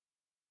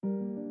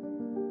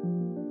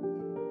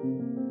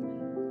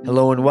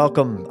Hello and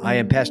welcome. I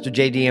am Pastor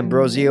J.D.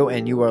 Ambrosio,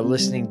 and you are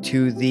listening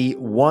to the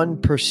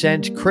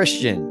 1%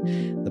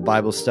 Christian, the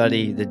Bible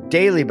study, the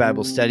daily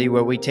Bible study,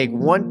 where we take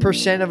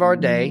 1% of our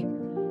day,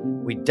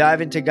 we dive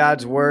into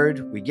God's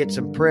Word, we get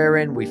some prayer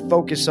in, we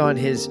focus on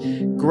His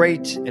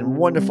great and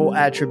wonderful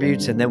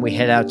attributes, and then we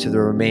head out to the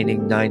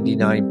remaining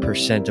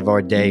 99% of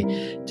our day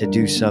to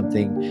do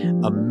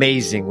something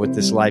amazing with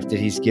this life that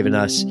He's given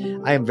us.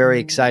 I am very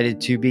excited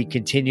to be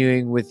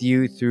continuing with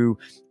you through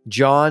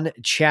John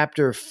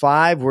chapter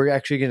 5. We're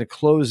actually going to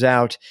close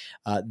out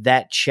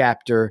that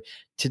chapter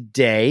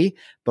today.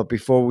 But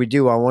before we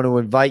do, I want to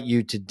invite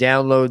you to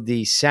download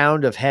the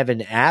Sound of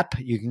Heaven app.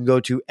 You can go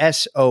to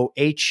soh.church,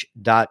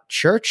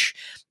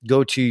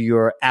 go to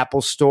your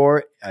Apple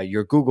Store,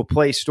 your Google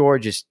Play Store,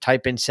 just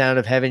type in Sound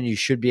of Heaven. You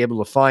should be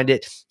able to find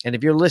it. And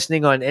if you're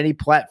listening on any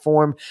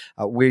platform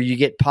where you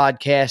get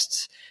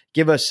podcasts,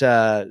 give us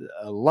a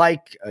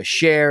like, a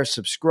share,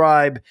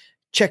 subscribe.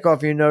 Check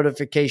off your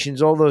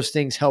notifications. All those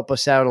things help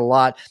us out a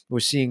lot. We're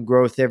seeing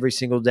growth every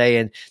single day.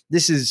 And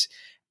this is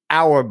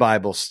our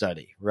Bible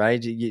study,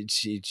 right?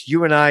 It's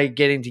you and I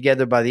getting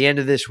together. By the end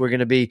of this, we're going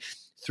to be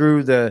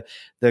through the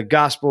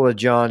Gospel of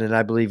John. And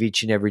I believe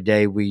each and every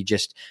day we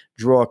just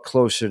draw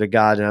closer to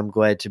God. And I'm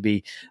glad to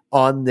be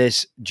on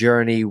this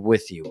journey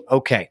with you.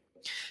 Okay.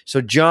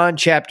 So John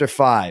chapter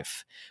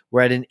 5,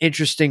 we're at an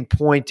interesting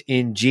point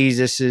in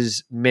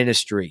Jesus's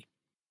ministry.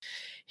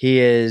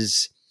 He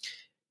is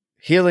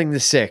healing the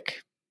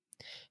sick.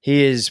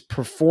 He is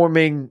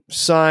performing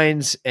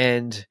signs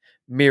and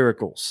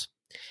miracles.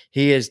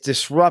 He is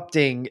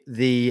disrupting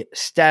the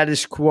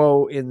status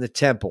quo in the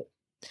temple.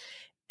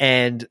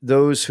 And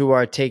those who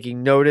are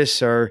taking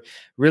notice are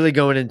really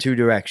going in two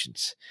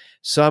directions.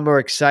 Some are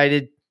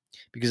excited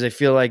because they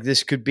feel like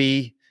this could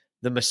be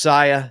the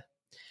Messiah.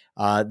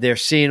 They're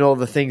seeing all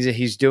the things that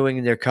he's doing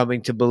and they're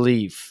coming to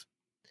believe.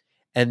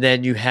 And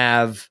then you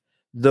have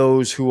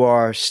those who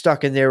are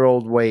stuck in their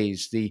old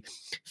ways, the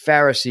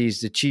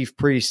Pharisees, the chief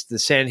priests, the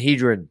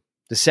Sanhedrin,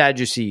 the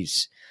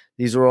Sadducees.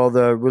 These are all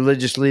the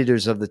religious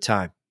leaders of the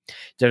time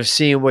that are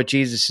seeing what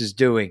Jesus is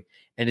doing,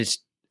 and it's,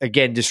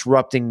 again,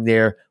 disrupting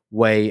their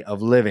way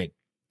of living.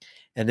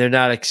 And they're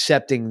not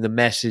accepting the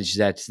message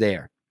that's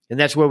there. And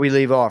that's where we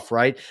leave off,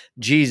 right?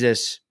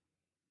 Jesus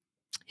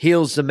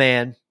heals the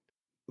man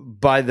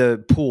by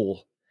the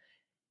pool,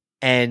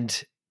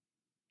 and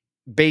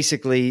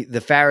basically, the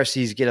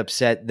Pharisees get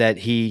upset that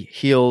he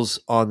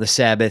heals on the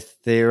Sabbath.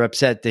 They're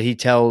upset that he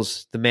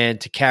tells the man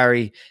to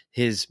carry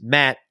his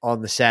mat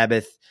on the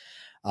Sabbath,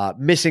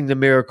 missing the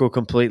miracle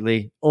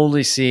completely,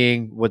 only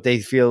seeing what they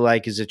feel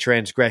like is a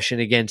transgression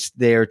against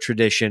their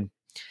tradition.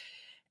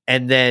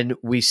 And then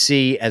we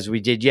see, as we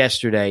did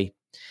yesterday,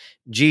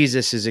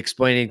 Jesus is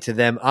explaining to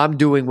them, I'm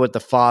doing what the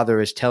Father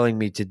is telling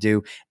me to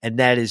do, and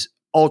that is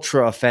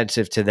ultra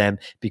offensive to them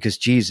because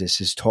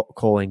Jesus is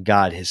calling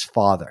God his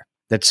Father.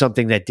 That's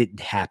something that didn't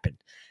happen.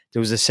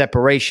 There was a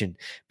separation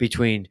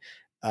between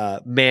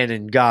man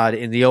and God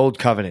in the old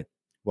covenant.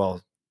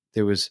 Well,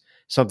 there was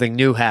something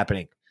new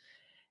happening.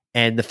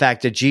 And the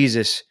fact that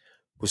Jesus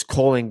was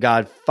calling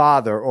God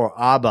Father or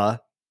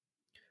Abba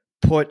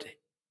put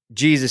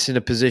Jesus in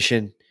a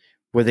position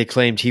where they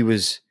claimed he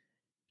was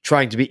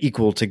trying to be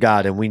equal to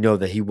God, and we know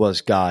that he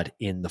was God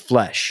in the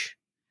flesh.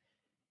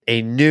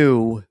 A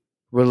new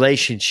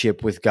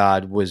relationship with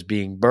God was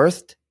being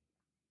birthed,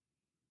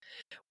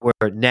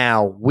 where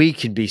now we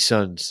can be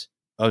sons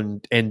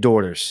and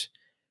daughters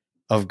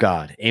of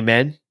God.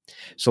 Amen?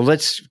 So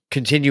let's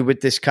continue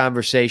with this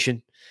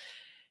conversation.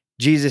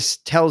 Jesus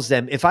tells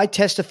them, if I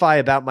testify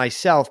about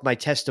myself, my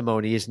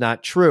testimony is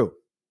not true.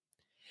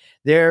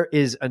 There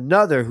is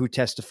another who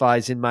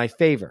testifies in my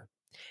favor,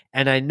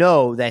 and I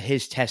know that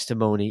his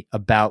testimony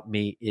about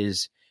me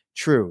is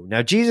true.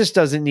 Now, Jesus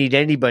doesn't need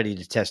anybody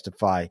to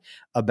testify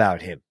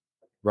about him,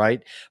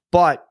 right?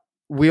 But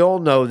we all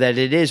know that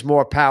it is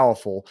more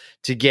powerful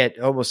to get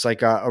almost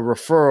like a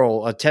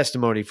referral, a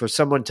testimony for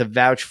someone to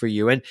vouch for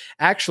you. And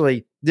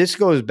actually, this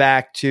goes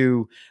back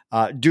to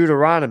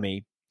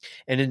Deuteronomy.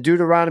 And in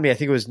Deuteronomy, I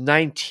think it was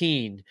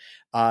 19,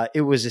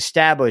 it was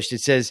established. It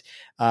says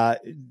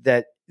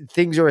that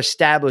things are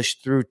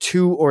established through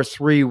 2 or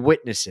 3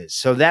 witnesses.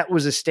 So that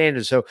was a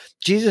standard. So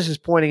Jesus is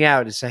pointing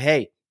out and saying,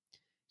 hey,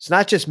 it's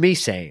not just me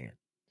saying it.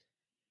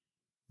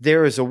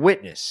 There is a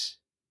witness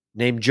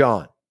named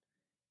John.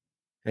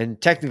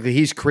 And technically,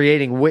 he's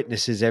creating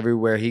witnesses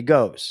everywhere he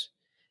goes.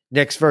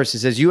 Next verse, it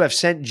says, you have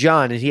sent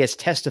John, and he has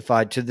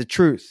testified to the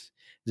truth.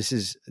 This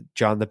is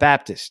John the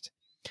Baptist.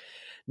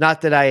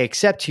 Not that I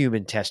accept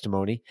human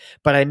testimony,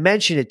 but I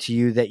mention it to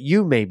you that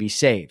you may be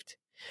saved.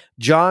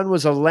 John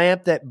was a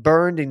lamp that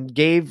burned and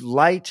gave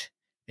light,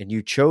 and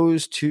you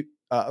chose to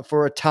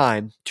for a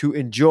time to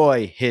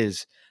enjoy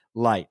his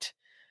light.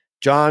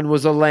 John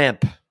was a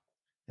lamp,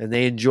 and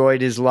they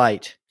enjoyed his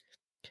light.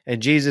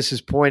 And Jesus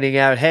is pointing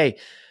out, hey,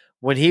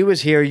 when he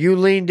was here, you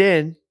leaned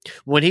in.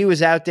 When he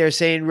was out there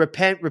saying,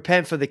 repent,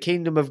 repent, for the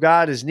kingdom of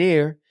God is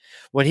near.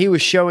 When he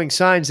was showing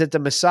signs that the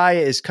Messiah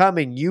is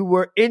coming, you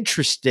were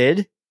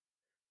interested,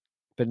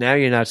 but now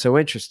you're not so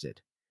interested.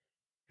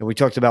 And we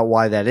talked about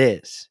why that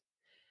is.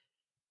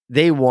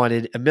 They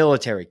wanted a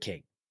military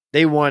king.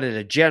 They wanted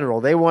a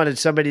general. They wanted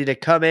somebody to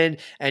come in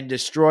and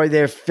destroy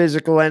their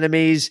physical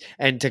enemies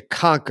and to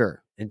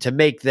conquer and to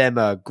make them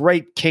a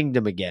great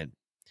kingdom again.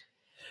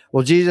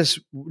 Well, Jesus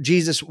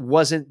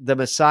wasn't the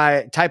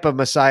Messiah, type of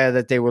Messiah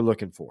that they were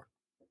looking for,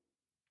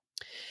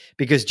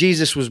 because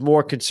Jesus was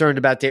more concerned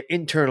about their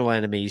internal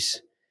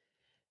enemies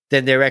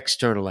than their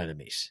external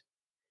enemies.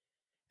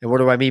 And what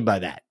do I mean by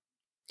that?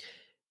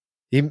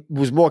 He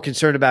was more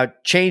concerned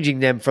about changing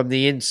them from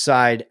the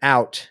inside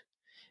out,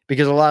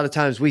 because a lot of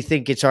times we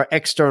think it's our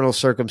external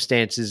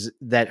circumstances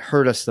that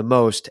hurt us the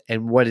most.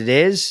 And what it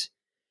is,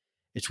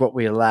 it's what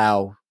we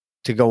allow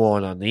to go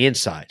on the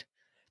inside,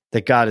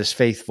 that God is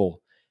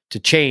faithful to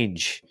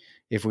change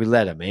if we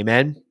let him.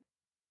 Amen?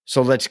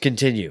 So let's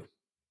continue.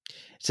 It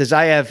says,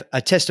 I have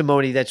a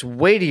testimony that's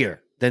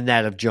weightier than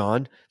that of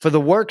John, for the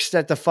works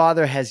that the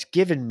Father has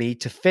given me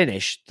to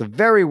finish, the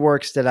very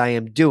works that I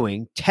am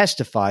doing,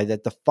 testify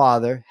that the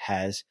Father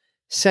has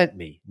sent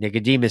me.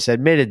 Nicodemus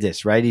admitted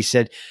this, right? He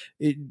said,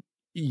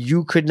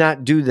 you could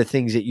not do the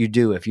things that you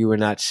do if you were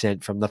not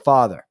sent from the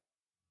Father.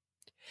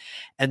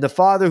 And the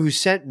Father who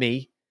sent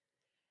me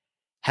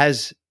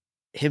has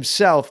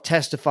himself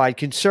testified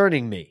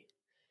concerning me.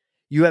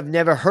 You have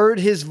never heard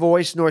his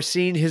voice nor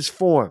seen his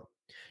form,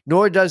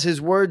 nor does his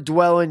word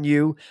dwell in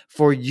you,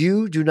 for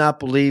you do not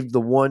believe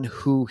the one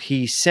who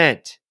he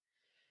sent.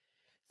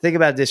 Think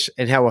about this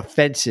and how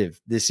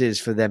offensive this is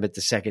for them at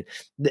the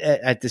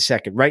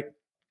second, right?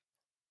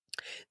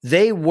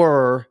 They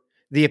were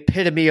the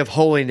epitome of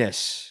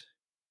holiness,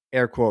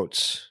 air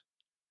quotes.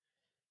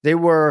 They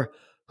were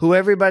who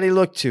everybody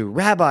looked to.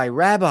 Rabbi,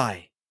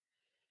 rabbi.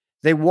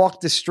 They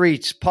walked the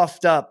streets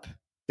puffed up.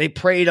 They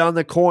prayed on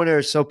the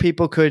corners so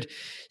people could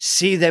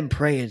see them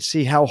pray and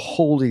see how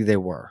holy they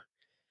were.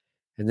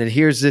 And then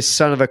here's this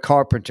son of a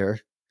carpenter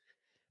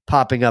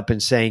popping up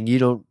and saying, you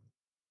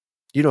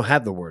don't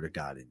have the word of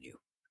God in you.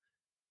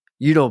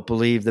 You don't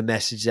believe the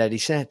message that he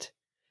sent.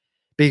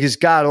 Because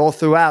God all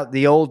throughout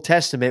the Old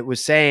Testament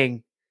was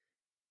saying,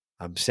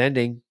 I'm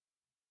sending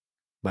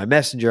my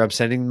messenger. I'm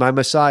sending my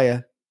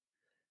Messiah,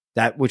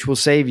 that which will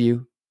save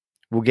you.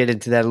 We'll get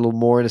into that a little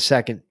more in a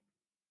second.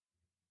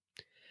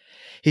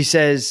 He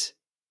says,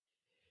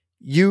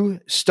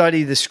 you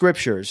study the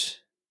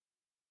scriptures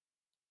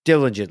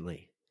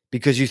diligently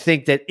because you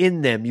think that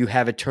in them you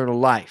have eternal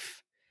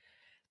life.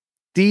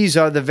 These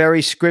are the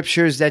very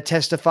scriptures that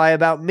testify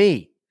about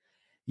me,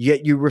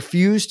 yet you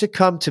refuse to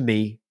come to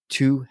me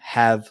to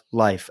have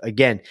life.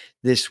 Again,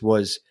 this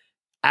was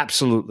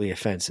absolutely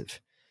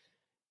offensive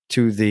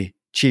to the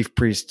chief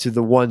priests, to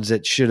the ones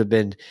that should have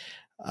been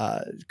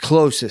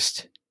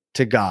closest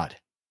to God.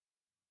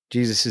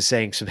 Jesus is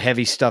saying some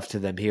heavy stuff to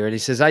them here. And he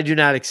says, I do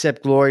not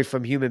accept glory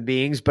from human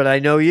beings, but I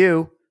know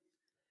you.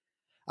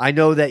 I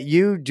know that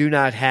you do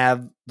not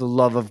have the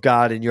love of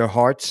God in your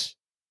hearts.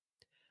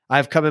 I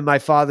have come in my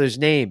Father's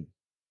name,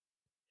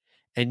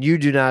 and you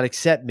do not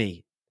accept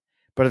me.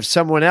 But if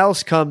someone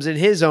else comes in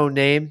his own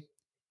name,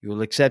 you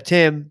will accept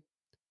him.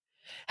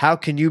 How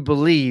can you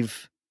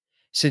believe,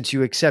 since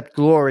you accept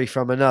glory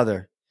from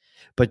another,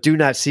 but do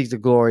not seek the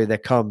glory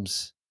that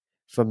comes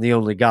from the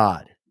only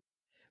God?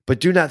 But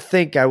do not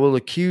think I will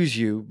accuse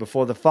you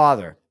before the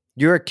Father.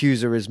 Your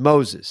accuser is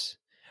Moses,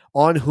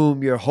 on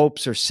whom your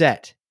hopes are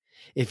set.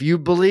 If you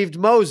believed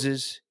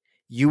Moses,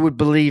 you would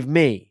believe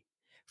me,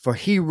 for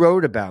he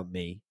wrote about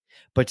me.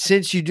 But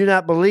since you do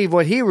not believe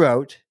what he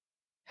wrote,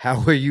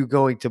 how are you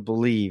going to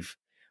believe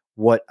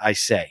what I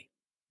say?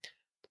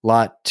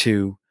 Lot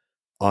to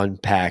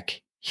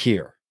unpack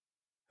here,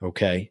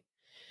 okay?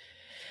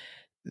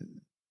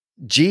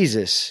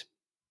 Jesus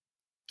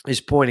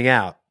is pointing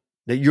out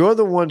that you're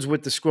the ones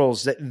with the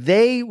scrolls, that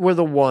they were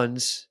the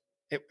ones,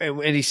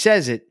 and he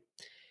says it,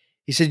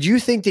 he said, you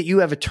think that you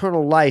have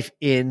eternal life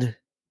in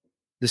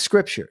the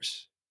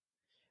scriptures,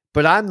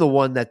 but I'm the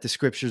one that the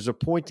scriptures are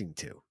pointing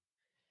to.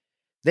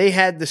 They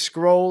had the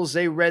scrolls,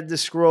 they read the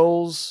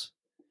scrolls,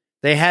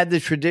 they had the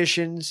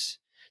traditions,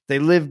 they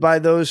lived by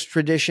those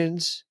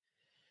traditions,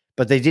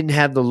 but they didn't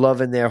have the love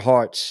in their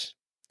hearts.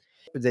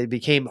 They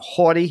became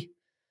haughty,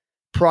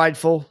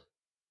 prideful,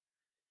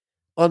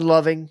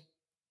 unloving,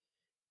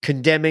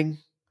 condemning,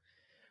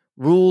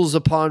 rules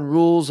upon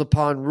rules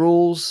upon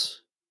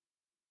rules.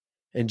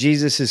 And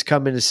Jesus is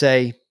coming to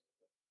say,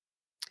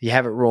 you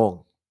have it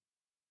wrong.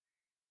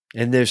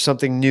 And there's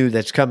something new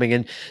that's coming.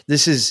 And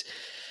this is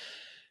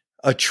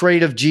a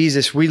trait of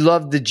Jesus. We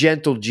love the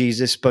gentle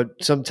Jesus,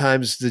 but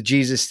sometimes the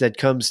Jesus that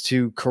comes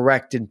to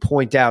correct and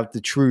point out the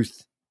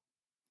truth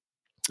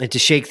and to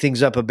shake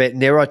things up a bit.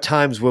 And there are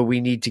times where we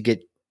need to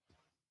get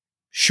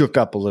shook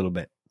up a little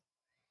bit.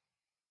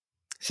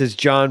 It says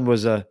John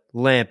was a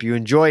lamp. You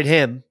enjoyed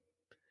him,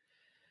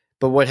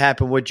 but what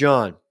happened with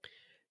John?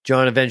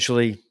 John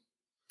eventually,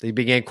 they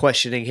began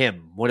questioning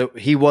him.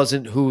 He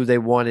wasn't who they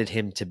wanted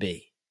him to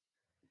be.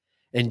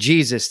 And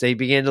Jesus, they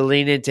began to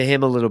lean into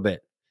him a little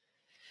bit.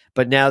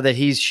 But now that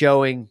he's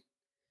showing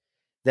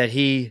that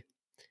he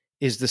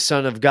is the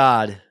Son of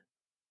God,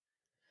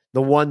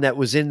 the one that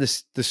was in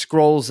the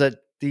scrolls that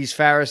these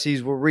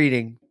Pharisees were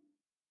reading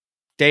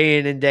day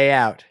in and day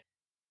out,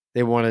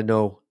 they want to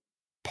know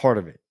part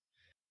of it.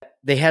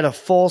 They had a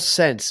false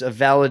sense of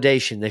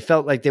validation. They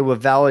felt like they were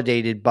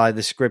validated by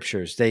the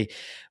scriptures. They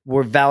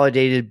were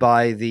validated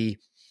by the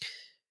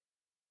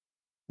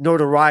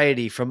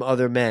notoriety from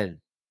other men,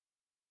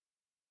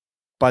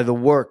 by the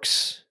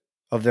works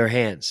of their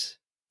hands.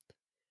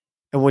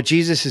 And what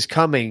Jesus is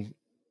coming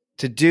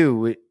to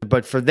do,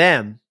 but for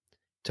them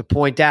to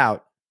point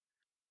out,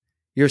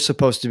 you're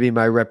supposed to be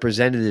my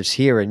representatives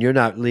here, and you're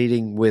not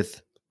leading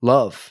with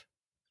love.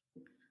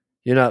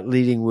 You're not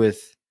leading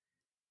with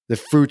the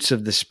fruits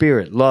of the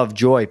Spirit: love,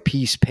 joy,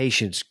 peace,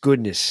 patience,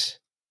 goodness,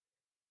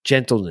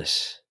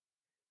 gentleness,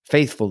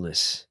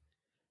 faithfulness,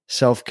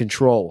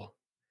 self-control.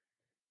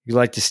 You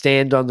like to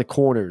stand on the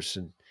corners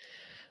and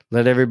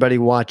let everybody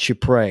watch you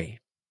pray.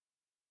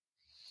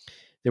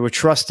 They were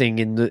trusting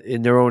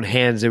in their own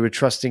hands. They were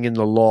trusting in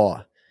the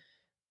law.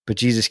 But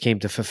Jesus came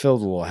to fulfill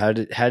the law. How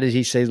did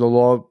he say the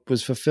law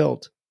was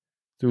fulfilled?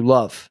 Through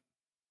love.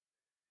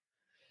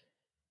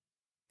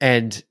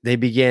 And they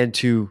began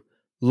to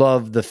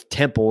love the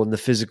temple and the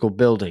physical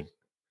building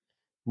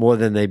more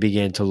than they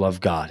began to love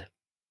God.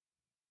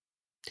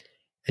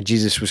 And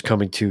Jesus was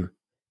coming to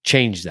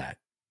change that.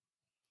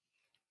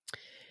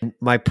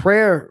 My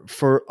prayer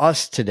for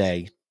us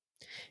today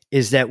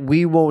is that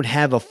we won't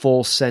have a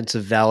full sense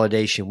of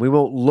validation. We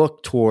won't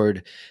look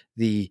toward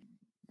the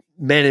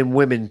men and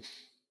women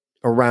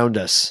around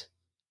us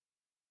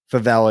for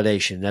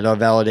validation, that our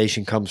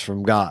validation comes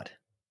from God.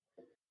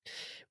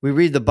 We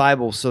read the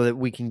Bible so that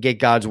we can get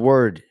God's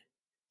word,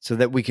 so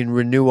that we can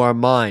renew our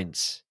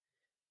minds.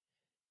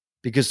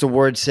 Because the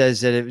word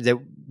says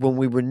that when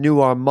we renew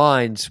our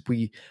minds,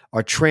 we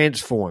are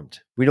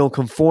transformed. We don't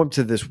conform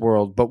to this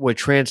world, but we're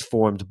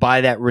transformed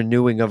by that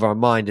renewing of our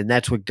mind. And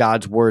that's what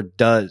God's word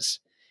does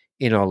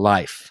in our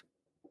life.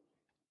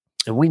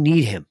 And we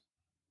need him.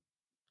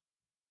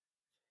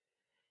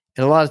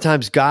 And a lot of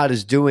times God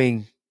is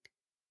doing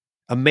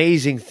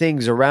amazing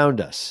things around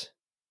us,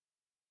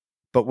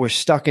 but we're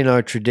stuck in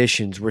our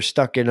traditions. We're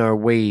stuck in our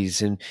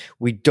ways, and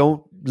we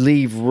don't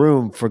leave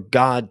room for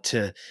God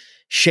to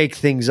shake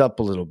things up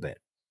a little bit.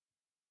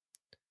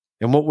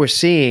 And what we're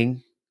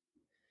seeing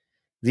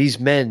these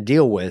men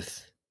deal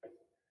with,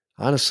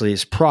 honestly,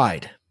 is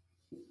pride.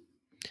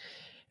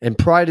 And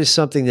pride is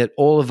something that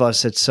all of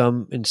us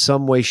in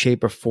some way,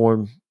 shape, or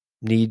form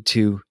need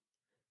to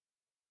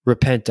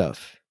repent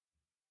of.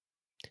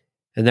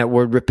 And that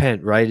word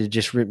repent, right? It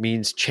just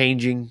means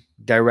changing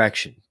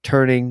direction,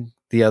 turning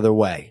the other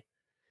way.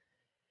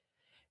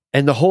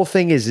 And the whole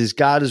thing is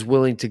God is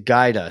willing to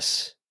guide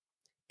us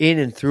in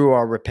and through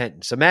our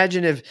repentance.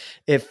 Imagine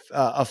if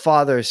a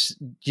father,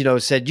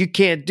 said, you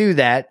can't do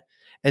that,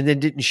 and then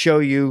didn't show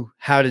you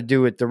how to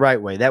do it the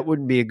right way. That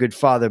wouldn't be a good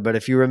father. But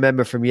if you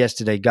remember from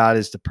yesterday, God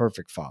is the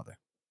perfect father.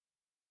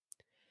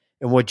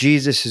 And what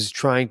Jesus is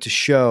trying to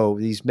show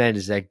these men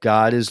is that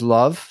God is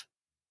love,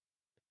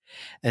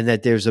 and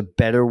that there's a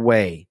better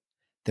way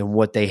than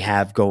what they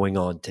have going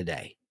on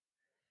today.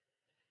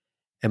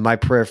 And my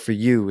prayer for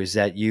you is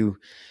that you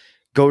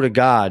go to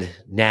God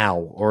now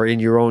or in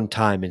your own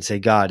time and say,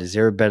 God, is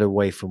there a better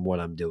way from what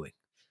I'm doing?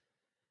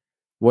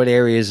 What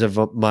areas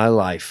of my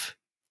life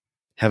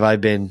have I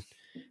been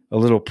a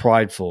little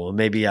prideful? Or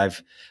maybe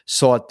I've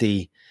sought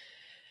the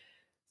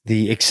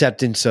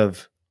acceptance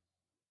of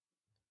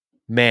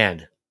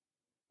man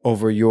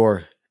over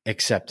your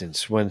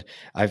acceptance, when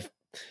I've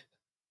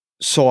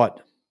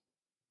sought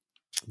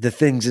the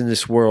things in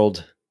this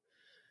world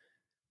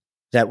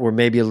that were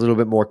maybe a little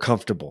bit more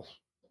comfortable,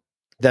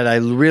 that I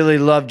really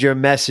loved your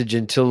message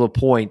until a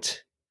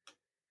point,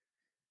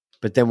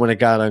 but then when it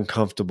got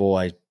uncomfortable,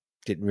 I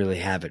didn't really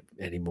have it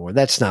anymore.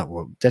 That's not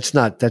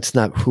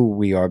who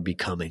we are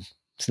becoming.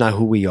 It's not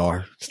who we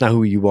are. It's not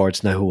who you are.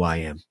 It's not who I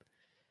am.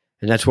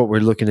 And that's what we're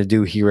looking to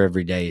do here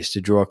every day, is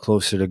to draw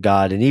closer to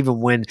God. And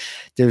even when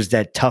there's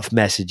that tough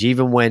message,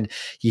 even when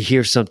you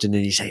hear something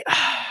and you say, I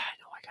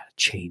know I got to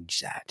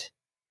change that.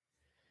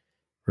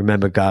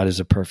 Remember, God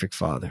is a perfect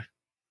father,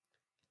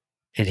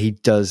 and he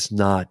does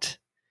not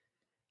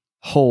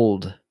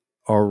hold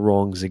our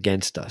wrongs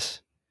against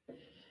us.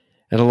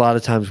 And a lot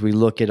of times we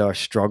look at our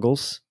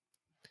struggles,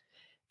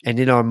 and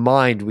in our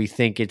mind we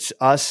think it's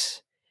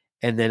us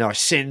and then our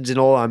sins and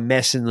all our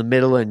mess in the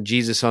middle, and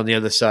Jesus on the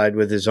other side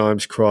with his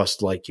arms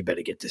crossed like, you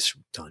better get this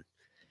done.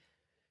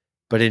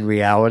 But in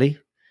reality,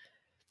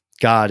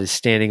 God is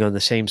standing on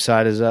the same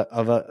side as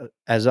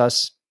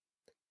us,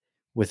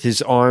 with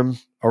his arm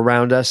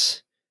around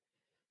us,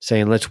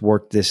 saying, let's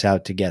work this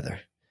out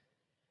together.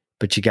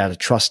 But you got to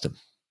trust him,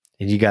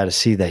 and you got to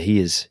see that he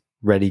is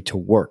ready to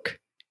work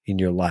in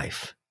your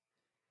life.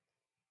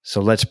 So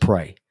let's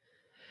pray.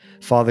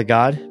 Father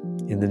God,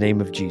 in the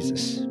name of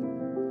Jesus,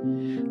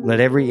 let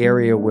every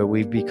area where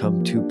we've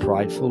become too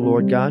prideful,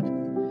 Lord God,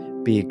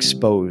 be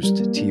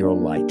exposed to your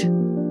light.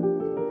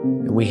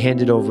 And we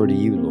hand it over to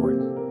you, Lord.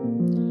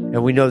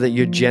 And we know that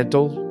you're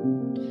gentle.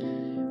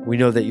 We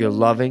know that you're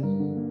loving.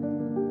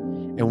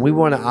 And we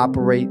want to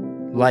operate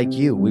like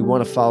you. We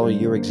want to follow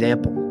your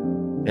example.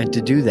 And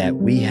to do that,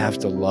 we have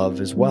to love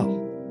as well,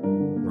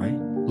 right?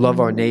 Love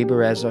our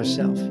neighbor as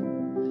ourselves.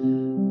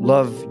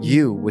 love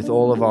you with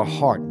all of our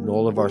heart and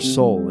all of our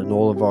soul and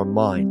all of our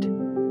mind.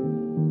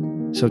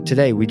 So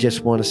today we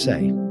just want to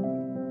say,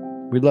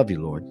 we love you,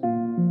 Lord.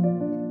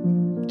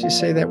 Just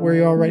say that where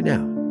you are right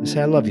now. Just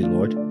say, I love you,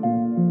 Lord.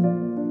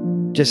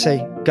 Just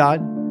say,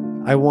 God,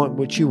 I want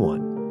what you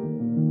want.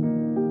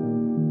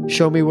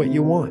 Show me what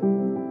you want.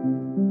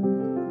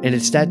 And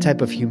it's that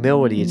type of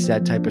humility, it's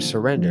that type of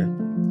surrender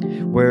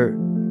where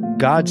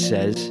God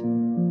says,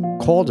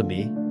 call to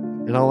me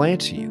and I'll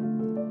answer you.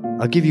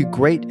 I'll give you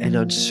great and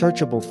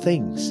unsearchable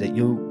things that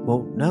you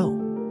won't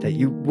know, that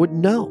you wouldn't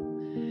know.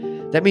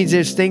 That means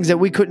there's things that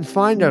we couldn't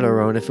find on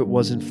our own if it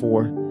wasn't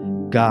for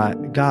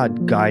God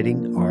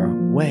guiding our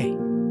way.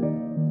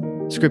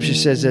 Scripture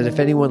says that if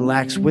anyone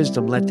lacks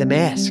wisdom, let them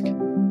ask.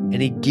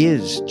 And he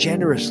gives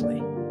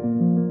generously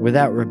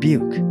without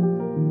rebuke.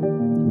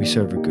 We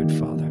serve a good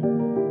Father.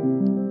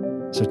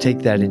 So take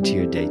that into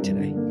your day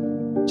today.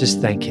 Just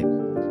thank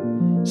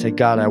him. Say,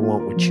 God, I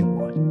want what you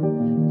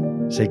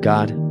want. Say,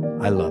 God,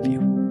 I love you.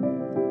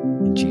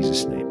 In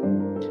Jesus' name.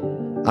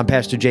 I'm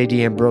Pastor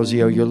J.D.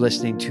 Ambrosio. You're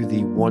listening to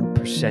the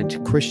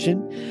 1%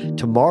 Christian.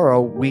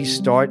 Tomorrow, we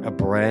start a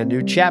brand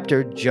new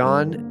chapter,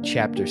 John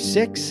chapter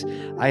 6.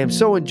 I am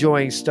so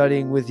enjoying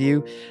studying with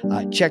you.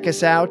 Check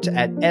us out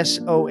at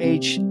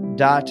soh.church,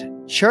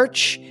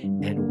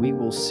 and we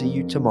will see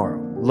you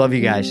tomorrow. Love you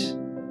guys.